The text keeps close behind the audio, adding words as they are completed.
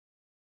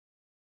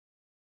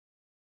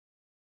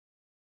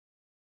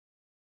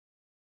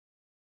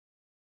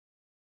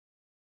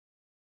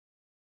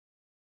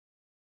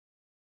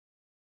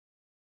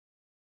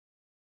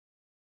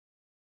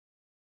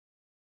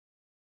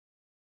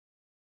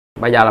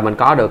Bây giờ là mình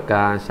có được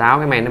 6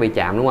 cái men nó bị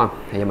chạm đúng không?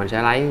 Thì mình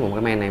sẽ lấy một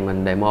cái men này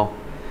mình demo.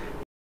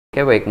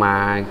 Cái việc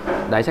mà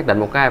để xác định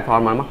một cái iPhone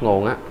mà nó mất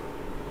nguồn á,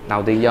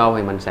 đầu tiên vô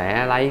thì mình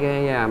sẽ lấy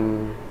cái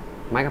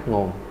máy cấp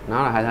nguồn,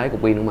 nó là thay thế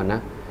cục pin của mình á.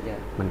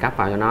 Mình cấp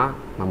vào cho nó,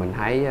 mà mình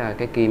thấy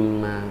cái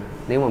kim,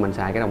 nếu mà mình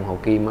xài cái đồng hồ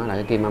kim á, là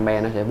cái kim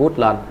ampe nó sẽ vút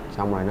lên,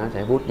 xong rồi nó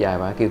sẽ vút về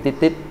và kêu tít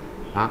tít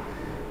đó.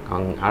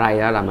 Còn ở đây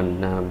đó là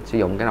mình sử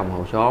dụng cái đồng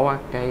hồ số á,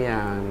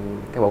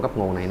 cái bộ cấp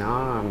nguồn này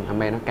nó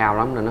ampe nó cao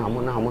lắm nên nó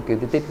không có kêu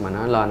tít tít, mà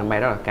nó lên ampe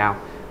rất là cao.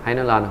 Thấy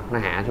nó lên không? Nó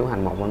hạ xuống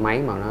thành một bên mấy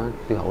mà nó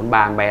tiêu thụ đến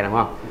 3 ampe đúng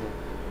không?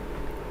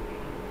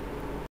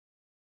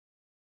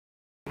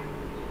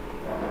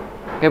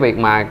 Cái việc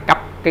mà cấp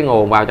cái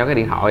nguồn vào cho cái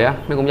điện thoại á,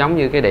 nó cũng giống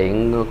như cái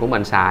điện của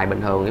mình xài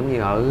bình thường, giống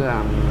như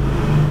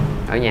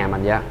ở nhà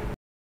mình vậy.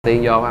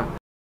 Tiên vô á,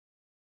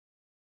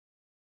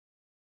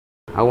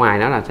 ở ngoài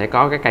nó là sẽ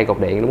có cái cây cột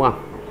điện đúng không?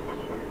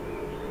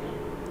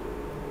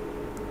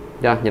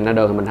 Chưa? Nhìn ra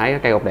đường thì mình thấy cái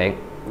cây cột điện.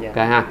 Ok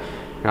ha.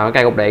 Rồi cái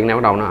cây cột điện này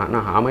bắt đầu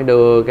họ mới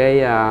đưa cái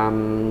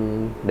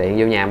điện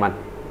vô nhà mình,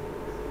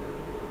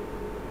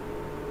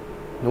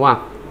 đúng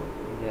không?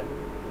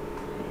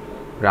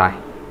 Rồi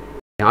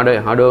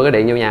họ đưa cái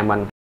điện vô nhà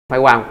mình phải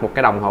qua một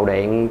cái đồng hồ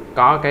điện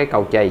có cái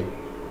cầu chì,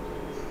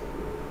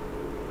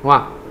 đúng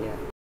không?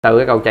 Từ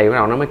cái cầu chì bắt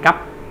đầu nó mới cấp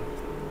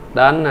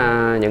đến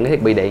những cái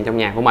thiết bị điện trong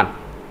nhà của mình.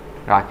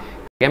 Rồi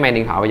cái main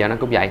điện thoại bây giờ nó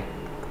cũng vậy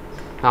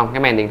không?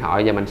 Cái main điện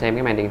thoại giờ mình xem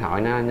cái main điện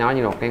thoại nó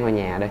như một cái ngôi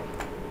nhà đây.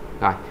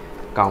 Rồi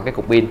còn cái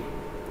cục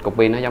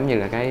pin nó giống như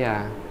là cái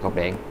cột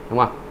điện, đúng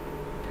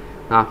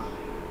không?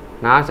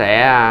 Nó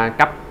sẽ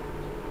cấp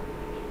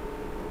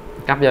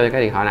vô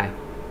cái điện thoại này.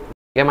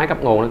 Cái máy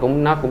cấp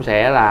nguồn nó cũng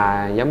sẽ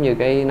là giống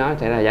như nó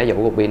sẽ là giả dụ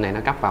cục pin này nó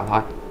cấp vào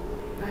thôi.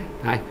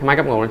 Đây, cái máy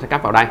cấp nguồn nó sẽ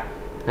cấp vào đây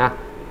ha.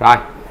 Rồi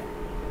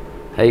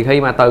thì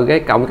khi mà từ cái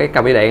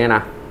cặp dây điện này nè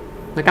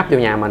nó cấp vô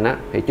nhà mình á,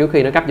 thì trước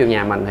khi nó cấp vô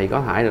nhà mình thì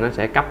có thể là nó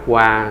sẽ cấp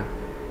qua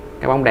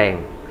cái bóng đèn,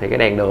 thì cái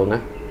đèn đường á,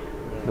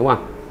 đúng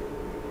không?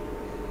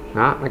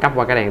 Đó, nó cấp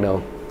qua cái đèn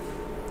đường.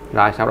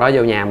 Rồi sau đó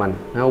vô nhà mình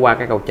nó qua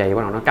cái cầu chì,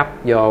 bắt đầu nó cấp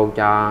vô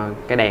cho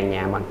cái đèn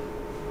nhà mình.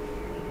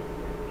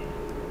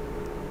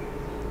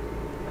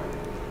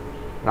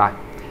 Rồi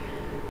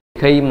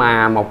khi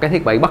mà một cái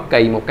thiết bị, bất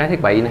kỳ một cái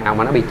thiết bị nào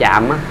mà nó bị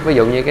chạm á, ví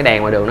dụ như cái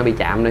đèn ngoài đường nó bị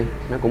chạm đi,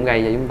 nó cũng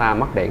gây cho chúng ta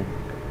mất điện.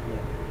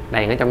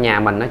 Đèn ở trong nhà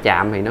mình nó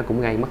chạm thì nó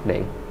cũng gây mất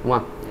điện, đúng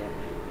không?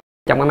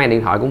 Trong cái main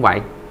điện thoại cũng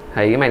vậy.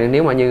 Thì cái main,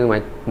 nếu mà như mà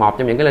một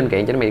trong những cái linh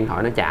kiện trên main điện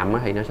thoại nó chạm á,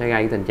 thì nó sẽ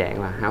gây tình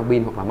trạng là hao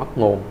pin hoặc là mất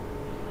nguồn,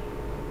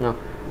 đúng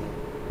không?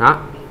 Đó.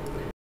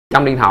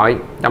 Trong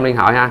điện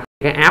thoại ha,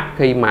 cái app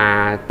khi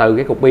mà từ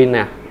cái cục pin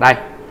nè, đây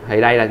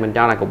thì đây là mình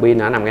cho là cục pin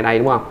nó nằm ngay đây,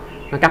 đúng không?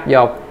 Nó cấp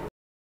vô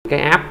cái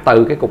app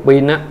từ cái cục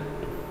pin á,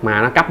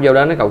 mà nó cấp vô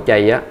đến cái cầu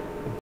chì á,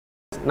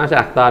 nó sẽ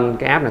đặt tên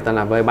cái app này tên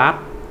là Vpass,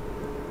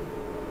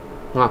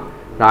 đúng không?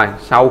 Rồi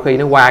sau khi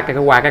nó qua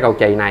cái cầu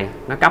chì này,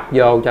 nó cấp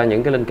vô cho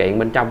những cái linh kiện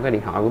bên trong cái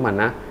điện thoại của mình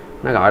á,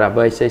 nó gọi là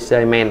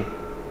VCC main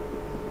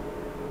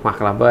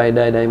hoặc là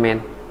VDD main.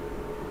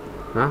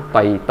 Đó,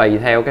 tùy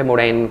theo cái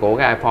model của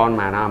cái iPhone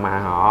mà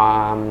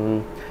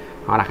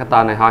họ đặt cái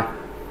tên này thôi.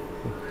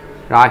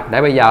 Rồi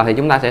để bây giờ thì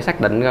chúng ta sẽ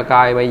xác định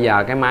coi bây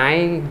giờ cái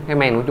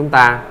main của chúng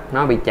ta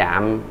nó bị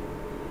chạm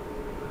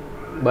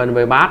bên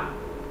Vpass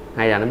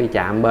hay là nó bị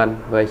chạm bên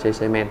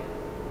VCC main.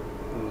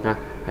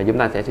 Thì chúng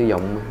ta sẽ sử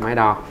dụng máy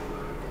đo.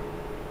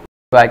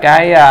 Về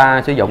cái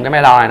sử dụng cái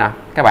máy đo này nè,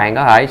 các bạn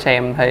có thể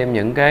xem thêm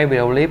những cái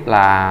video clip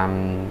là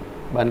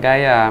bên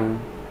cái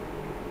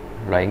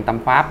luyện tâm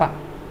pháp á,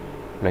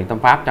 luyện tâm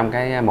pháp trong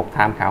cái mục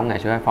tham khảo nghề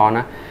sửa iPhone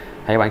á,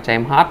 thì các bạn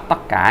xem hết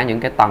tất cả những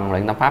cái tầng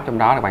luyện tâm pháp trong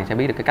đó, các bạn sẽ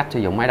biết được cái cách sử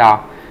dụng máy đo.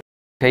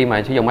 Khi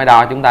mà sử dụng máy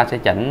đo chúng ta sẽ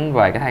chỉnh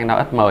về cái thang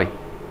đo X10.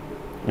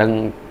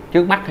 Đừng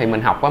trước mắt thì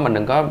mình học á,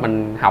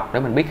 mình học để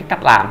mình biết cái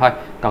cách làm thôi.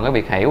 Còn cái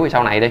việc hiểu thì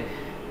sau này đi,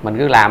 mình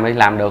cứ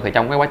làm được thì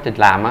trong cái quá trình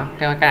làm á,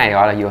 cái này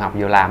gọi là vừa học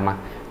vừa làm mà.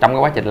 Trong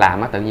cái quá trình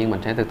làm á, tự nhiên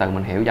mình sẽ từ từ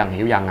mình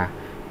hiểu dần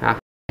à.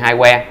 Hai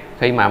que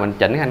khi mà mình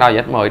chỉnh thang đo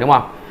về X10, đúng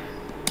không?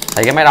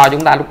 Thì cái máy đo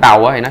chúng ta lúc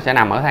đầu á, thì nó sẽ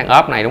nằm ở thang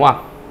ốp này, đúng không?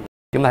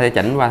 Chúng ta sẽ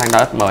chỉnh qua thang đo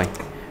X10.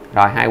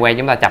 Rồi hai que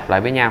chúng ta chập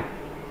lại với nhau.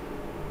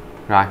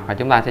 Rồi và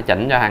chúng ta sẽ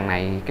chỉnh cho thằng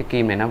này, cái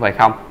kim này nó về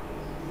 0.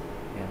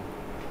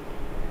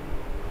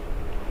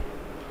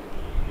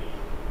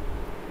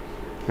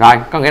 Rồi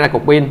có nghĩa là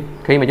cục pin,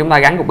 khi mà chúng ta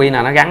gắn cục pin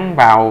là nó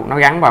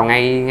gắn vào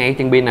ngay cái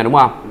chân pin này, đúng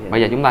không?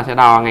 Bây giờ chúng ta sẽ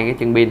đo ngay cái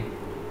chân pin.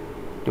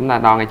 Chúng ta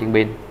đo ngay chân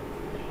pin.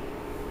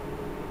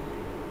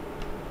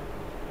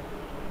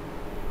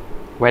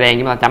 Que đen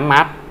chúng ta chấm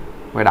mát,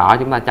 que đỏ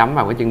chúng ta chấm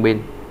vào cái chân pin.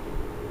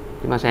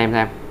 Chúng ta xem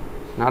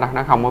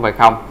nó không có về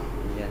 0.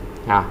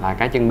 Là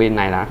cái chân pin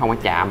này là nó không có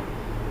chạm.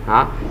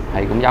 Đó,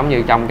 thì cũng giống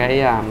như trong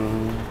cái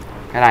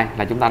đây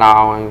là chúng ta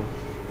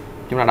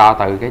đo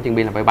từ cái chân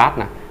pin là Vpass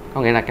nè,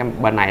 có nghĩa là cái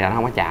bên này là nó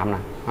không có chạm nè,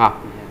 không?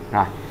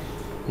 Rồi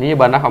nếu như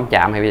bên đó không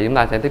chạm thì bây giờ chúng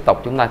ta sẽ tiếp tục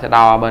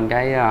đo bên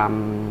cái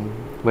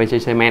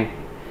VCC main.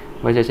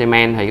 VCC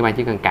main thì các bạn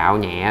chỉ cần cạo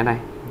nhẹ ở đây,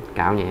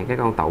 cạo nhẹ cái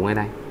con tụ ở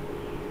đây.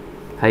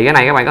 Thì cái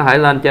này các bạn có thể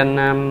lên trên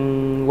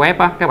web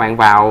á, các bạn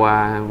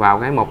vào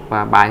cái mục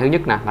bài thứ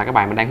nhất nè, là cái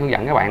bài mình đang hướng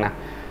dẫn các bạn nè.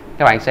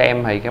 các bạn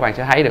xem thì các bạn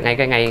sẽ thấy được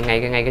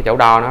ngay cái chỗ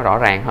đo nó rõ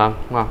ràng hơn,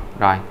 đúng không?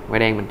 Rồi quay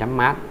đen mình chấm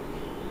mát,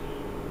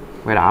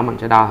 quay đỏ mình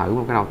sẽ đo thử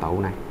một cái đầu tụ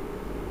này,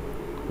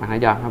 bạn thấy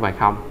chưa, nó về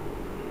không.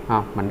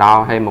 Mình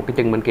đo thêm một cái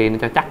chân bên kia nó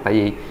cho chắc, tại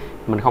vì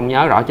mình không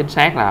nhớ rõ chính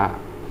xác là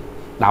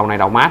đầu này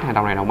đầu mát hay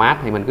đầu này đầu mát,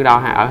 thì mình cứ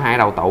đo ở hai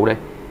đầu tụ đi.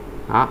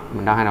 Đó,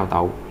 mình đo hai đầu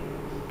tụ,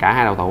 cả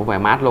hai đầu tụ về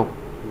mát luôn.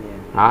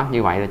 Đó,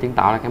 như vậy là chứng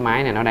tỏ là cái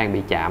máy này nó đang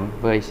bị chạm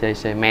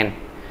VCC main,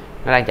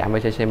 nó đang chạm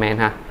VCC main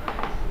ha.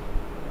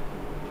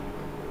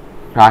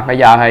 Rồi bây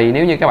giờ thì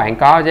nếu như các bạn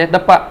có jet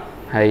đúp á,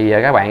 thì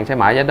các bạn sẽ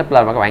mở jet đúp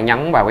lên và các bạn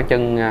nhấn vào cái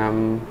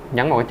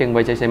chân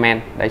VCC main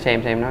để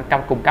xem nó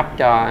cung cấp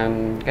cho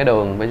cái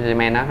đường VCC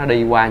main đó nó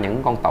đi qua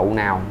những con tụ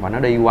nào và nó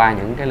đi qua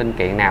những cái linh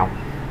kiện nào,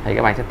 thì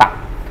các bạn sẽ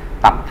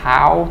tập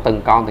tháo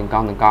từng con,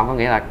 có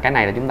nghĩa là cái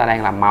này là chúng ta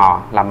đang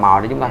làm mò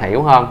để chúng ta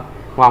hiểu hơn,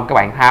 đúng không? Các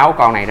bạn tháo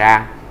con này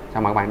ra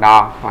xong rồi các bạn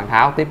đo, các bạn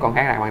tháo tiếp con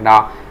khác ra các bạn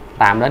đo,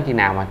 tạm đến khi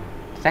nào mà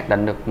xác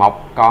định được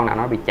một con nào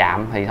nó bị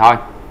chạm thì thôi.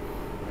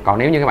 Còn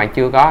nếu như các bạn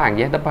chưa có hàng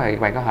jet đúp thì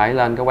các bạn có thể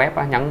lên cái web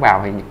đó, nhấn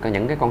vào thì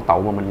những cái con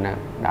tụ mà mình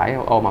để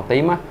ô màu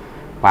tím á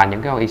và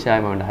những cái con IC mà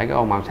mình để cái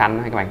ô màu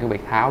xanh thì các bạn cứ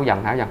việc tháo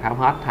dần tháo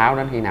hết, tháo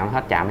đến khi nào nó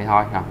hết chạm thì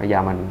thôi. Rồi bây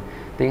giờ mình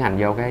tiến hành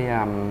vô cái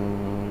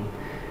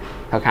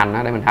thực hành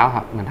đó để mình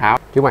tháo.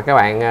 Trước mặt các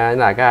bạn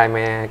là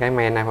cái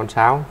main iPhone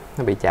 6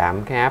 nó bị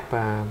chạm cái app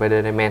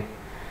VDD main.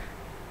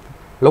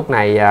 Lúc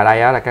này đây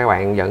là các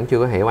bạn vẫn chưa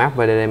có hiểu app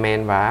VDD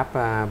main và app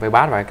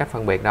VPass và cách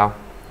phân biệt đâu.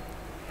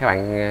 Các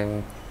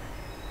bạn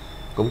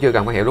cũng chưa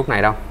cần phải hiểu lúc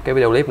này đâu. Cái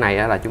video clip này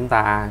là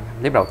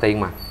clip đầu tiên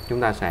mà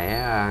chúng ta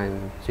sẽ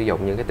sử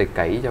dụng những cái tuyệt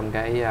kỹ trong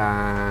cái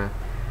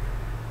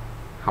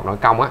học nội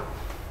công á.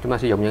 Chúng ta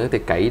sử dụng những cái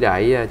tuyệt kỹ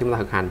để chúng ta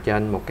thực hành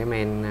trên một cái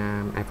main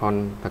iPhone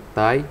thực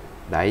tế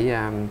để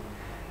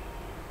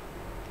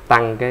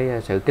tăng cái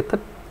sự kích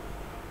thích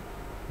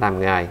làm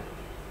nghề.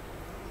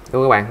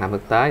 Đúng các bạn, làm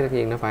thực tế tất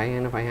nhiên nó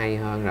phải hay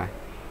hơn rồi.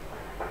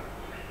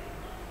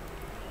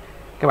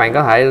 Các bạn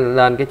có thể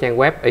lên cái trang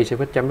web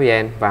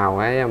easyfix.vn vào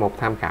cái mục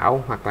tham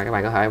khảo, hoặc là các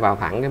bạn có thể vào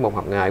thẳng cái mục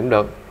học nghề cũng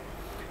được.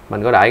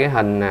 Mình có để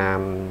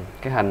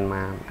cái hình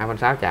mà iPhone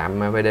 6 chạm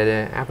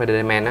app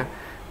VDD main á,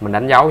 mình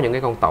đánh dấu những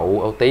cái con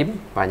tụ ô tím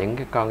và những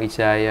cái con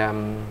IC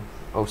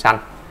ô xanh.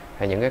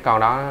 Thì những cái con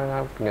đó,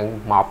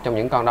 một trong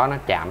những con đó nó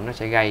chạm nó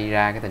sẽ gây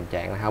ra cái tình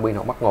trạng là hao pin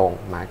hoặc mất nguồn,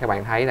 mà các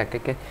bạn thấy là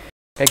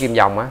cái kim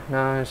dòng á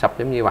nó sập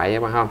giống như vậy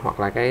các bạn không, hoặc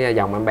là cái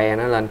dòng ampere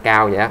nó lên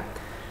cao vậy á.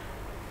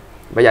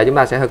 Bây giờ chúng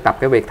ta sẽ thực tập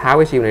cái việc tháo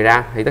cái siêu này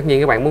ra. Thì tất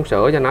nhiên các bạn muốn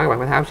sửa cho nó, các bạn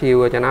phải tháo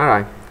siêu cho nó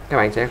rồi. Các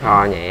bạn sẽ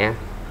khò nhẹ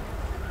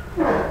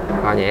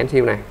cái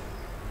siêu này.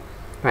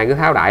 Các bạn cứ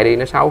tháo đại đi,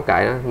 nó xấu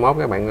kệ nó, mốt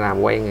các bạn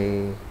làm quen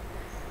thì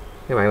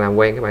các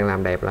bạn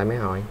làm đẹp lại mấy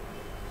hồi.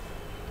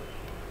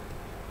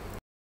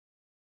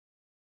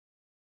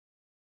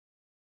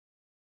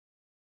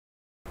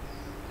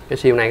 Cái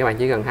siêu này các bạn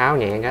chỉ cần tháo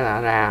nhẹ cái là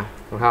nó ra,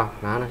 đúng không?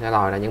 Đó, nó sẽ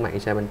lòi ra những mảng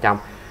IC bên trong.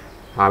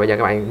 Rồi bây giờ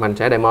mình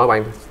sẽ demo các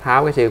bạn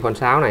tháo cái siêu iPhone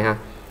 6 này ha.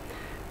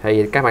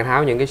 Thì các bạn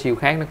tháo những cái siêu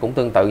khác nó cũng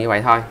tương tự như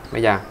vậy thôi.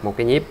 Bây giờ một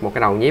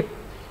cái đầu nhíp.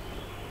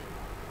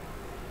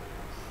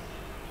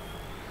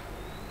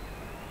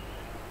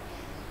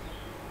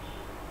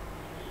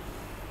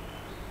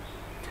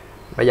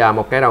 Bây giờ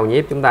một cái đầu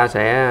nhíp chúng ta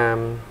sẽ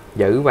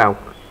giữ vào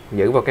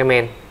cái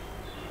main,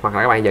 hoặc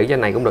là các bạn giữ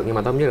trên này cũng được, nhưng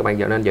mà tốt nhất các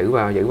bạn nên giữ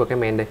vào cái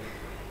main đi.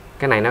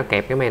 Cái này nó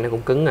kẹp cái main nó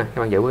cũng cứng rồi,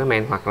 các bạn giữ cái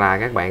main, hoặc là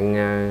các bạn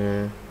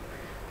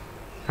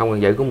không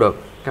cần giữ cũng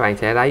được. Các bạn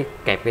sẽ lấy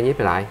kẹp cái nhíp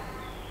lại.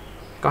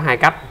 Có hai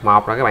cách,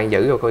 một là các bạn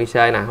giữ vào con IC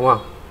nè, đúng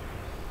không?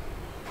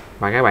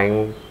 Và các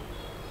bạn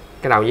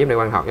cái đầu nhíp này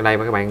quăng thọt vô đây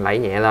và các bạn đẩy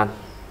nhẹ lên.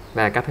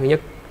 Đây là cách thứ nhất.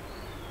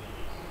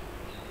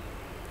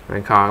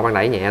 Bạn khò các bạn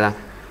đẩy nhẹ lên.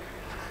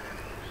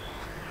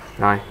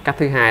 Rồi cách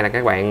thứ hai là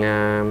các bạn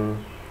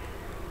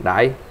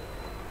để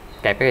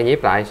kẹp cái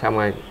nhíp lại, xong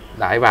rồi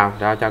đẩy vào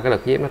cho cái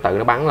lực nhíp nó tự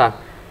nó bắn lên.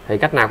 Thì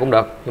cách nào cũng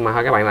được, nhưng mà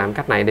thôi các bạn làm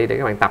cách này đi để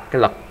các bạn tập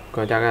cái lực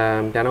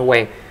cho nó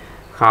quen.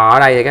 Khò ở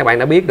đây thì các bạn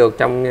đã biết được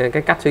trong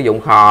cái cách sử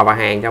dụng khò và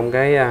hàng trong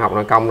cái học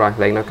nội công rồi,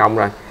 luyện nội công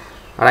rồi.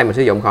 Ở đây mình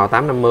sử dụng khò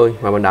 850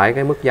 và mình để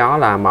cái mức gió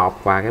là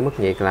 1 và cái mức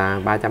nhiệt là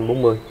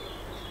 340.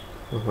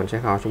 Mình sẽ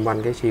khò xung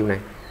quanh cái siêu này.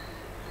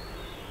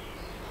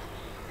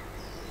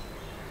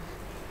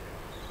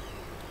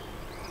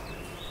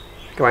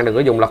 Các bạn đừng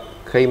có dùng lực,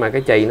 khi mà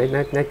cái chì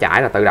nó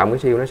chảy là tự động cái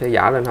siêu nó sẽ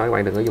dở lên thôi, các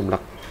bạn đừng có dùng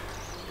lực.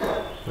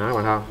 Đó các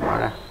bạn không, bỏ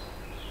ra.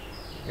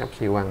 Gấp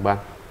siêu qua một bên.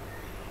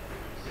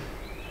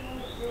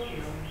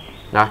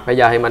 Rồi bây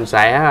giờ thì mình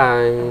sẽ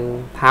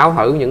tháo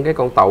thử những cái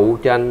con tụ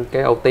trên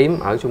cái ô tím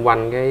ở xung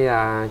quanh cái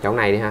chỗ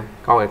này đi ha.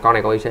 Con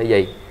này con IC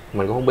gì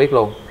mình cũng không biết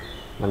luôn,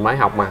 mình mới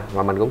học mà,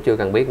 và mình cũng chưa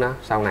cần biết nó,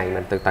 sau này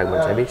mình từ từ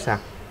mình sẽ biết sao.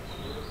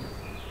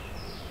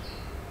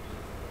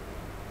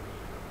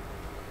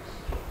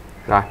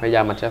 Rồi bây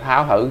giờ mình sẽ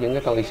tháo thử những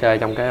cái con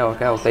IC trong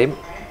cái ô tím.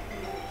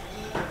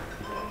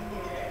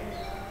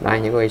 Đây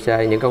những con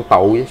IC, những con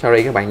tụ,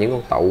 sorry các bạn, những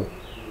con tụ.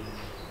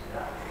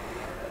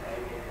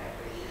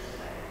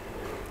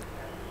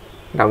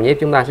 Đầu nhíp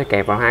chúng ta sẽ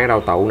kẹp vào hai cái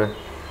đầu tụ nè,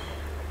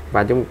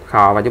 và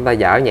chúng ta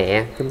dở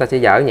nhẹ, chúng ta sẽ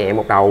dở nhẹ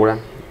một đầu lên,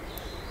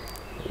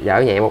 dở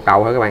nhẹ một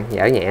đầu thôi các bạn,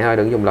 dở nhẹ thôi,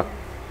 đừng dùng lực.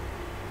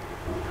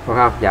 Đúng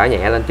không? Dở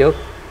nhẹ lên trước.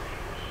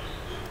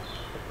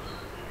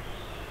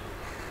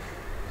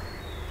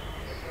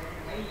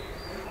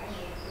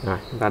 Rồi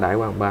chúng ta để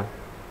qua một bên.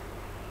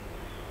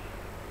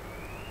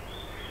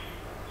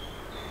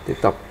 Tiếp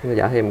tục nó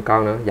dở thêm một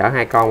con nữa, dở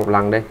 2 con một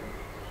lần đi.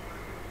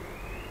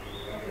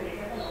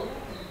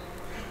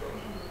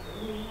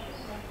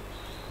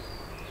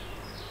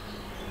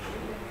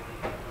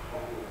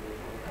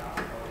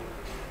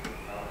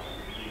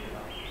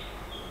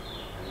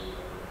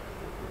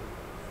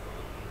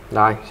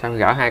 Rồi sau khi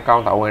gỡ 2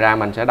 con tụ này ra,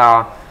 mình sẽ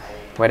đo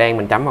que đen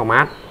mình chấm vào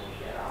mát,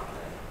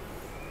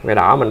 que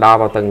đỏ mình đo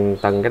vào từng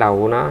cái đầu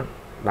của nó,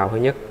 đầu thứ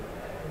nhất.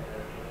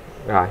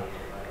 Rồi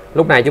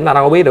lúc này chúng ta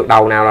đâu có biết được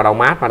đầu nào là đầu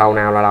mát và đầu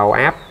nào là đầu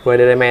áp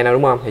VDDM đâu,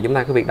 đúng không? Thì chúng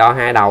ta cứ việc đo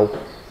 2 đầu.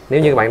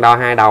 Nếu như các bạn đo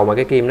 2 đầu mà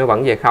cái kim nó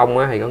vẫn về không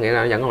á, thì có nghĩa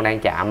là nó vẫn còn đang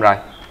chạm rồi.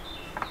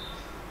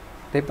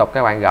 Tiếp tục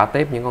các bạn gỡ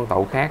tiếp những con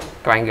tụ khác.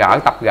 Các bạn gỡ,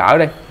 tập gỡ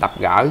đi, tập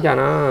gỡ cho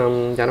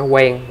nó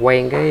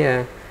quen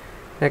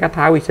cái cách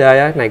tháo IC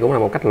á. Này cũng là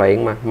một cách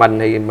luyện mà. Mình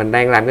thì mình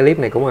đang làm cái clip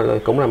này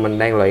cũng là mình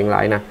đang luyện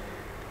lại nè.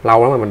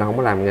 Lâu lắm mà mình không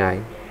có làm nghề.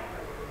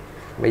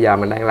 Bây giờ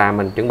mình đang làm,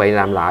 mình chuẩn bị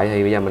làm lại,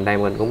 thì bây giờ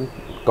mình cũng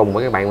cùng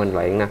với các bạn mình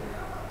luyện nè.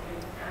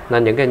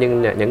 Nên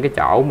những cái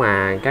chỗ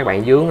mà các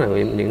bạn dướng là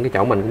những cái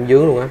chỗ mình cũng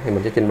dướng luôn á, thì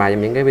mình sẽ trình bày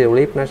trong những cái video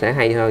clip nó sẽ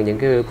hay hơn những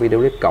cái video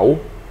clip cũ.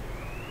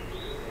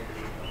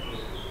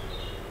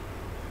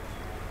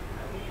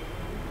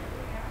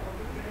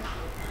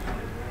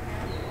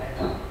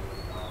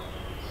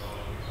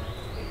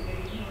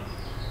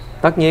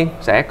 Tất nhiên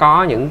sẽ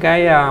có những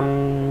cái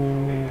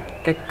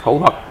thủ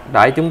thuật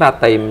để chúng ta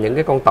tìm những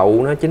cái con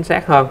tụ nó chính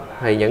xác hơn,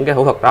 thì những cái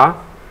thủ thuật đó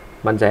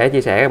mình sẽ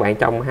chia sẻ các bạn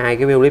trong 2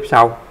 cái video clip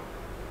sau.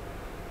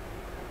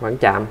 Vẫn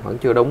chạm vẫn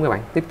chưa đúng các bạn,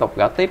 tiếp tục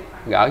gỡ tiếp,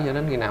 gỡ cho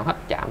đến khi nào hết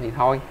chạm thì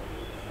thôi.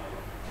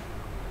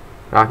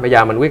 Rồi bây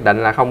giờ mình quyết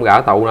định là không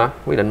gỡ tụ nữa,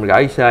 quyết định mình gỡ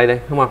IC đi,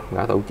 đúng không?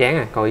 Gỡ tụ chán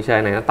nè, con IC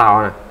này nó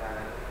to nè,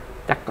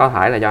 chắc có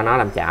thể là do nó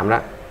làm chạm đó,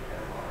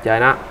 chơi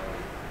nó.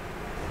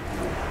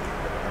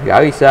 Gỡ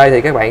IC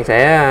thì các bạn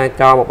sẽ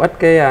cho một ít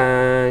cái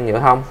nhựa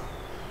thông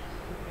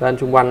lên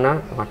xung quanh nó,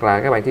 hoặc là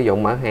các bạn sử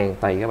dụng mở hàng,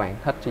 tùy các bạn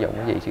thích sử dụng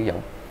cái gì sử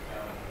dụng.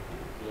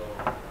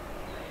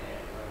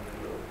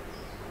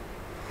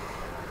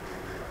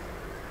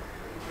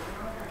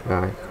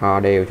 Rồi khò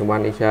đều xung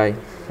quanh IC,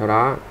 sau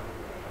đó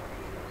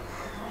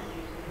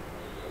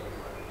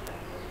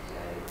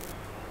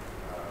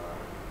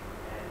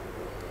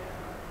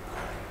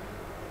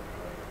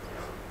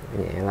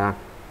nhẹ lên,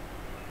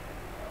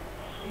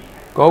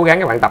 cố gắng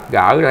các bạn tập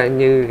gỡ ra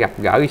như gặp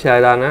gỡ IC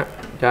lên á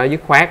cho nó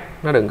dứt khoát,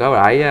 nó đừng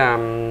có để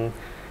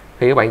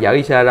khi các bạn dỡ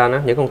IC lên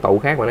á, những con tụ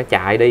khác mà nó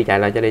chạy đi chạy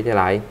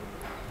lại,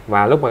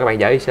 và lúc mà các bạn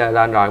dỡ IC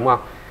lên rồi đúng không,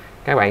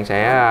 các bạn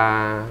sẽ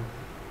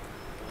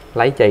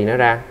lấy chì nó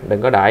ra,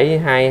 đừng có để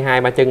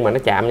hai ba chân mà nó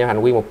chạm nhau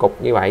thành nguyên một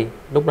cục như vậy,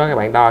 lúc đó các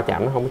bạn đo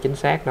chạm nó không có chính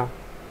xác đâu.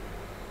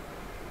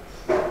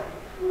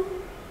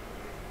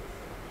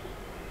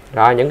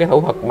 Rồi những cái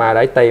thủ thuật mà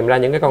để tìm ra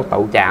những cái con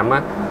tụ chạm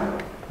á,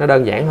 nó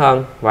đơn giản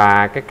hơn,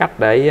 và cái cách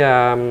để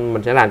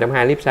mình sẽ làm trong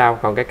 2 clip sau.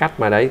 Còn cái cách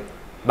mà để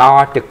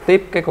đo trực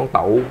tiếp cái con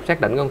tụ,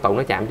 xác định con tụ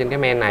nó chạm trên cái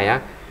men này á,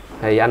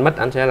 thì anh Mít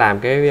anh sẽ làm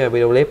cái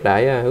video clip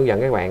để hướng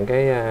dẫn các bạn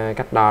cái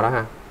cách đo đó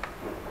ha.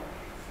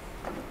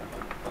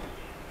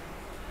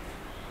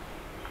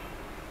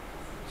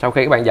 Sau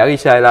khi các bạn dỡ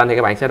IC lên thì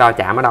các bạn sẽ đo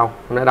chạm ở đâu,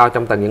 nó đo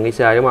trong từng những IC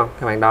đúng không?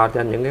 Các bạn đo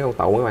trên những cái con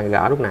tụ các bạn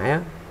gỡ lúc nãy á,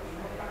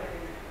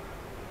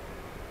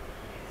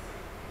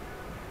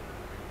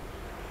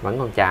 vẫn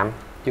còn chạm,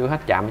 chưa hết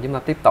chạm thì chúng ta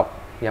tiếp tục.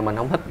 Giờ mình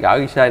không thích gỡ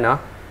IC nữa,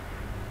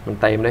 mình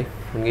tìm đi,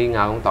 mình nghi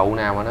ngờ con tụ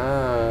nào mà nó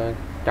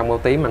trong bao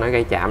tím mà nó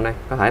gây chạm đây,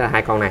 có thể là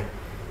 2 con này.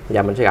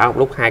 Giờ mình sẽ gỡ một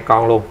lúc 2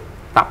 con luôn,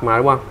 tập mà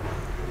đúng không?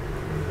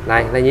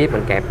 Đây lấy nhíp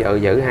mình kẹp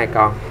giữ 2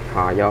 con,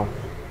 thò vô.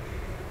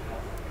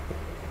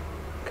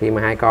 Khi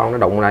mà 2 con nó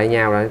đụng lại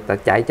nhau rồi ta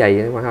chảy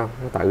chì đúng không,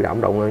 nó tự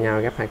động đụng vào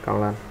nhau, gấp 2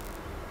 con lên.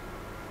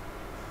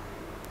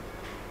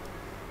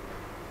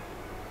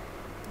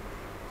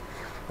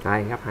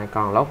 Đây gấp 2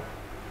 con lúc.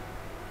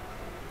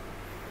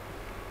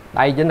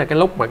 Đây chính là cái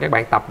lúc mà các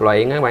bạn tập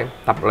luyện á, các bạn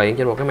tập luyện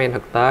trên một cái men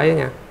thực tế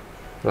nha,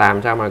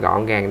 làm sao mà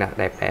gọn gàng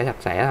đẹp đẽ sạch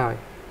sẽ thôi.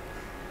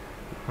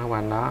 Ở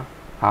quanh đó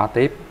thò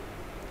tiếp.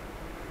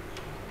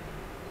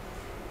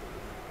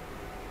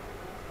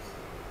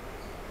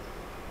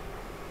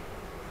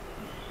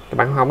 Các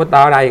bạn không thích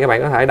đo ở đây, các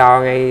bạn có thể đo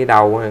ngay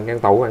đầu căn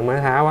tụ bạn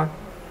mới tháo á.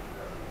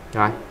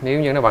 Rồi nếu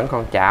như nó vẫn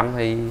còn chạm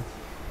thì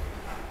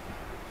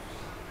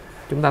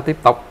chúng ta tiếp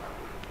tục.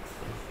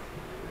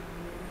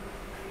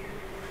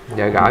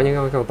 Giờ gỡ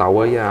những con tụ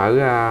ở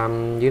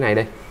dưới này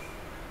đi,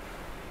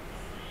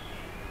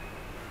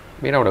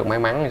 biết đâu được may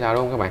mắn thì sao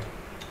đúng không các bạn?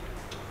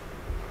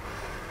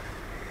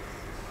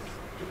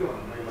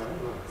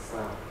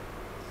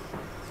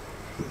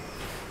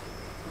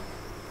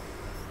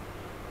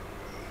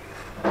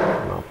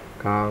 Một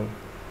con,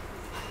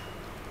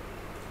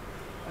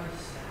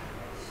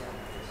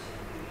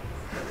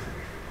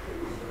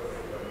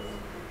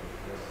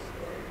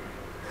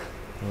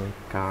 một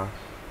con.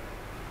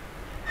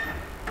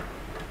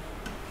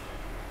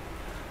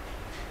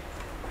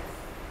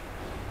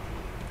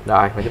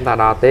 Rồi và chúng ta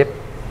đo tiếp.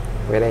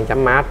 cái đen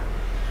chấm mát,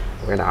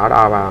 cái đỏ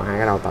đo vào hai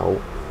cái đầu tụ,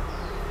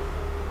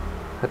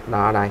 hít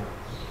đo ở đây.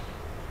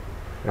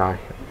 Rồi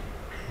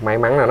may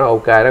mắn là nó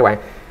ok đó các bạn.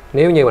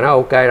 Nếu như mà nó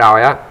ok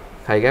rồi á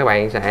thì các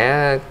bạn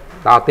sẽ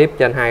đo tiếp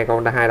trên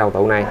hai đầu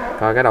tụ này,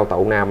 coi cái đầu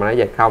tụ nào mà nó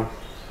về không.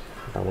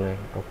 Tụ này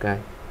ok,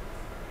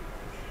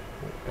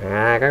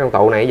 cái con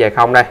tụ này về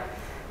không đây.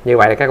 Như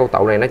vậy là cái con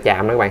tụ này nó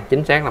chạm đó các bạn,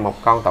 chính xác là một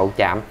con tụ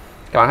chạm.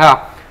 Các bạn thấy không,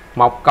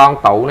 một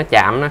con tụ nó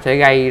chạm nó sẽ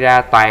gây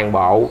ra toàn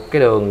bộ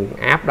cái đường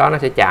áp đó nó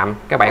sẽ chạm.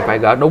 Các bạn phải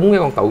gỡ đúng cái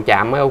con tụ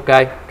chạm mới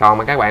ok. Còn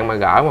mà các bạn mà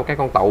gỡ một cái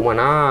con tụ mà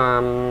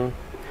nó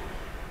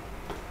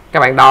các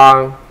bạn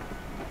đo,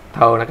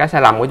 thường là cái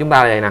sai lầm của chúng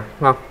ta là vậy nè,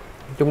 đúng không?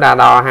 Chúng ta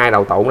đo hai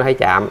đầu tụ nó thấy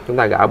chạm, chúng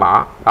ta gỡ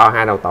bỏ, đo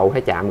hai đầu tụ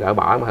thấy chạm gỡ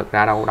bỏ, mà thực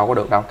ra đâu có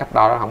được đâu, cách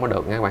đo đó không có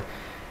được nha các bạn.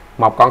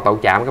 Một con tụ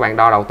chạm các bạn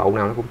đo đầu tụ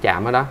nào nó cũng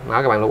chạm hết đó.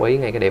 Các bạn lưu ý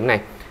ngay cái điểm này.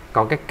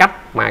 Còn cái cách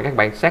mà các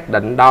bạn xác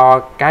định đo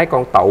cái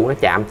con tụ nó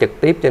chạm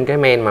trực tiếp trên cái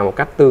men mà một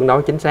cách tương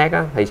đối chính xác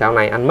á, thì sau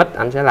này anh Mít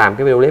anh sẽ làm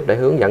cái video clip để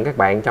hướng dẫn các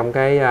bạn trong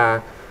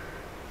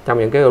trong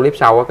những cái video clip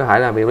sau á, có thể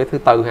là video clip thứ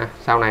tư ha.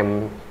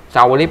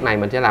 Sau cái clip này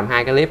mình sẽ làm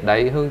hai cái clip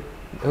để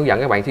hướng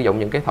dẫn các bạn sử dụng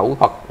những cái thủ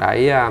thuật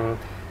để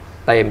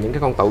tìm những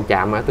cái con tụ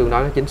chạm mà tương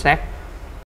đối nó chính xác.